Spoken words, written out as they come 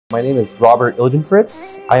My name is Robert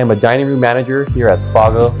Ilgenfritz. I am a dining room manager here at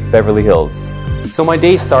Spago Beverly Hills. So my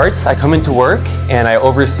day starts, I come into work and I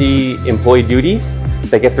oversee employee duties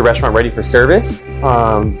that gets the restaurant ready for service.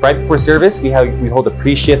 Right before service, we hold a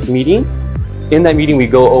pre-shift meeting. In that meeting, we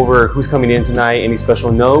go over who's coming in tonight, any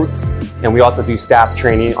special notes, and we also do staff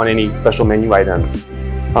training on any special menu items.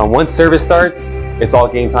 Once service starts, it's all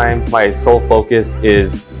game time. My sole focus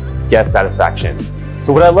is guest satisfaction.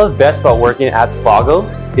 So what I love best about working at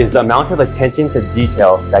Spago is the amount of attention to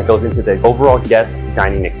detail that goes into the overall guest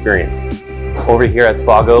dining experience. Over here at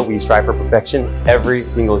Spago, we strive for perfection every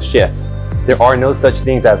single shift. There are no such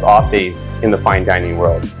things as off days in the fine dining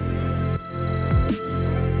world.